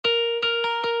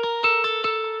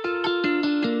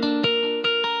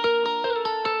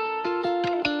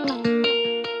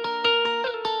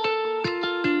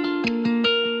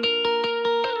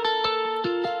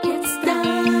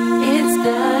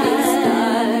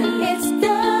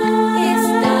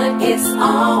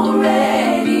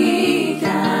already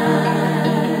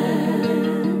done.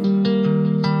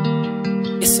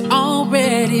 It's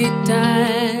already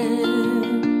done.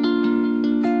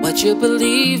 What you're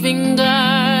believing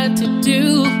God to do,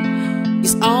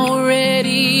 He's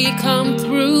already come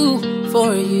through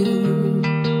for you.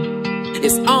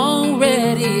 It's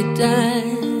already done.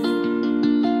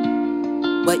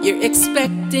 What you're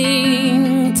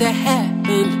expecting to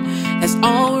happen has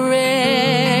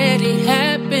already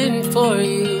happened for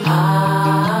you.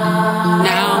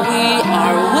 Now we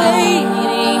are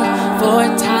waiting for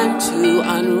time to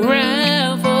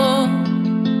unravel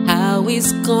how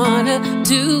He's gonna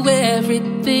do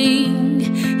everything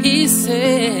He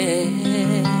said.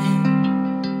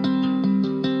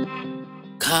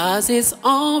 'Cause it's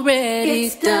already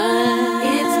done.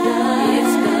 It's done.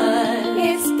 It's done.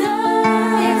 It's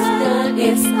done. It's done.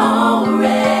 It's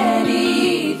already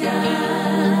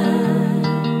done.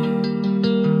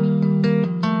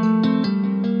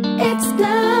 It's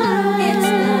done. It's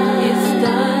done. It's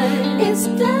done. It's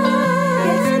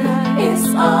done. It's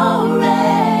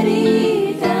already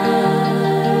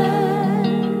done.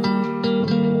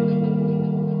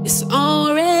 It's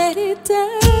already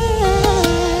done.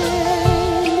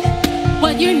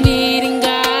 What you're needing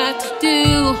God to do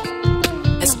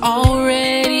has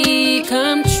already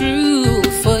come true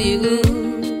for you.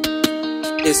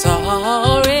 It's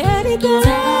already done.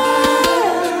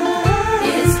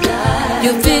 It's done.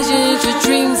 Your visions, your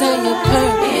dreams, and your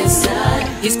purpose,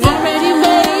 He's already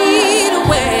made a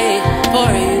way for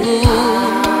you.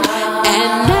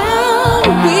 And now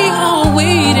we are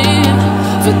waiting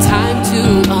for time to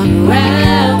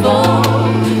unravel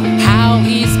how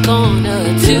He's gonna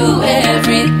do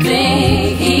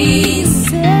everything He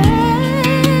said.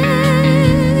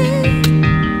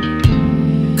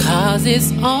 'Cause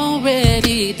it's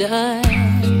already done.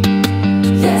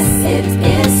 Yes, it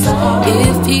is so.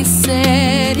 If He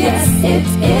said Yes, it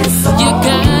is so. you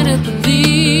gotta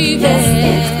believe Yes, it.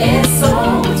 it is so.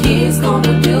 He's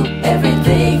gonna do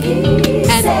everything He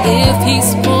And said. if He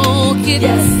spoke it,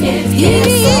 Yes, it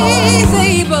is so. He's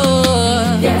able.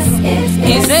 Yes, it is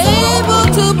He's so. able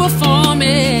to perform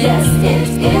it. Yes, it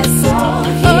is so.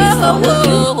 He's gonna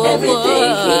do everything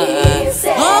He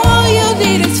said. All you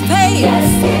need is faith. Yes,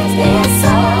 it is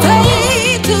so.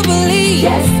 Faith to believe.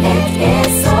 Yes, it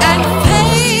is so. And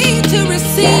faith to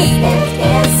receive It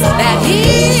is so. that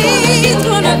He's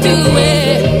gonna do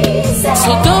it.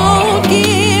 So don't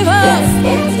give up. Yes,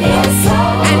 it is so.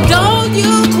 And don't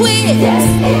you quit. Yes,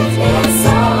 it is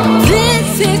so. This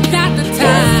is not the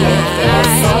time.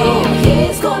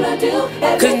 He's gonna do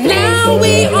 'Cause everything now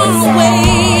we He are said.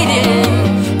 waiting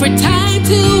for time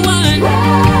to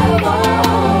unravel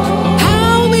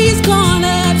how He's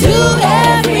gonna do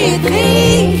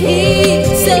everything He